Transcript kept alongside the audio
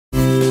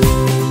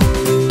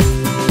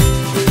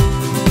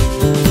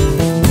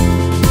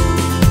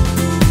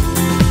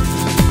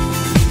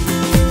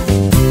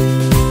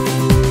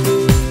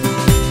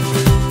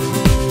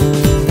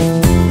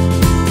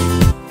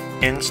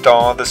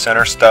Install the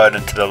center stud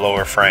into the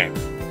lower frame.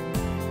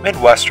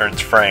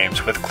 Midwestern's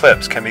frames with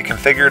clips can be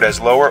configured as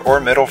lower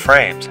or middle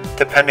frames,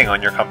 depending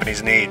on your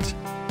company's needs.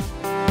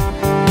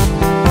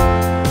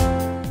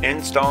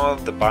 Install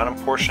the bottom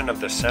portion of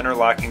the center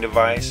locking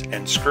device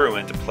and screw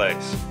into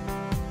place.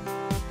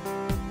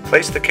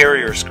 Place the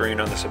carrier screen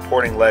on the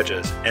supporting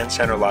ledges and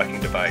center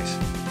locking device.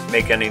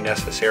 Make any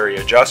necessary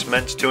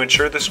adjustments to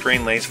ensure the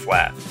screen lays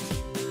flat.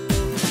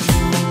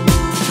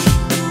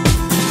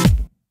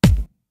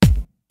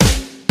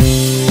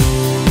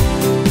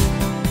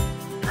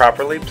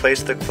 Properly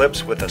place the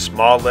clips with a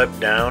small lip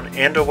down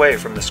and away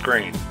from the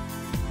screen.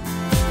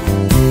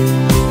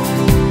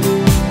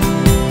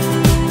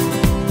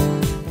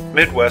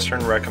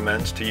 Midwestern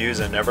recommends to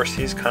use a never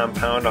cease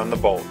compound on the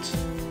bolts.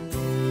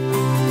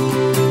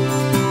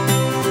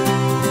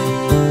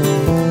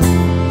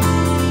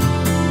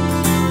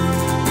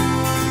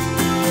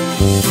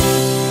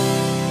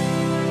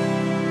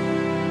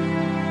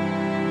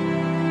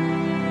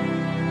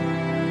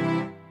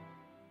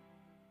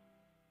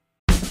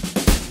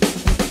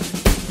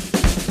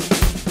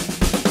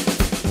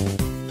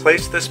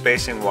 Place the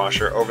spacing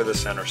washer over the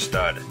center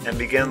stud and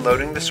begin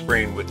loading the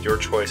screen with your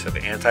choice of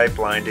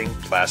anti-blinding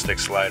plastic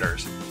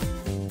sliders.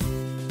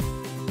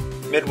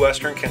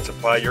 Midwestern can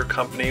supply your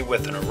company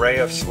with an array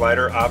of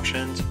slider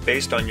options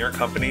based on your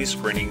company's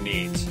screening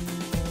needs.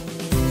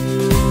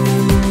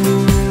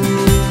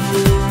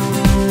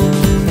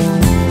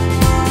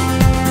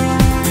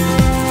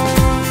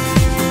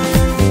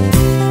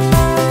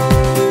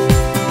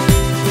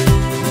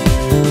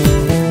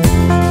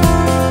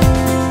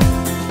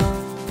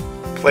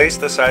 Place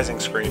the sizing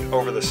screen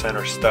over the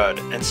center stud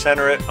and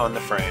center it on the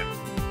frame.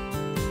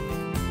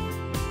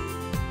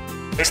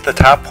 Place the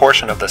top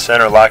portion of the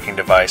center locking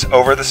device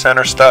over the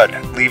center stud,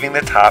 leaving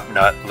the top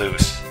nut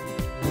loose.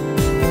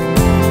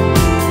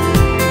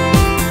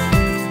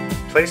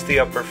 Place the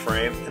upper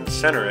frame and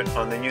center it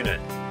on the unit.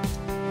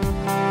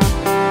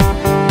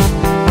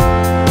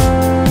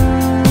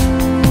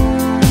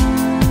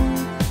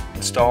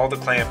 Install the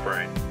clamp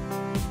ring.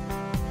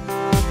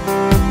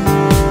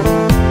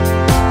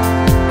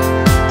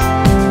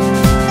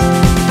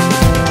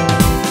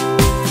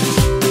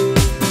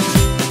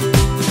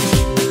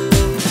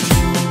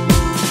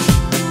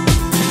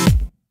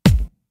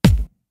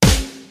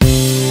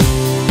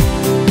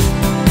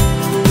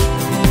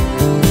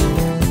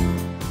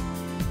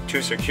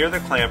 To secure the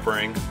clamp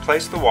ring,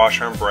 place the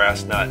washer and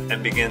brass nut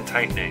and begin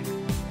tightening.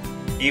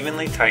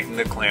 Evenly tighten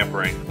the clamp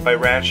ring by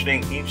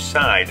ratcheting each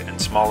side in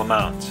small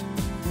amounts.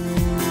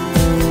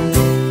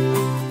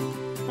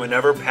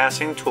 Whenever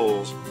passing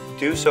tools,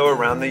 do so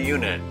around the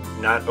unit,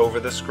 not over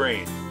the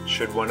screen,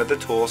 should one of the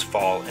tools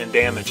fall and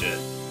damage it.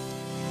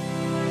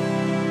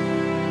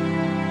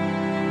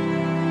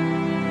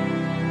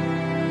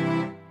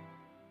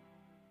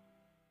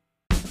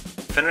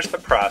 Finish the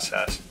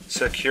process.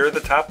 Secure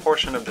the top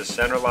portion of the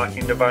center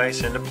locking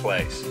device into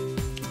place.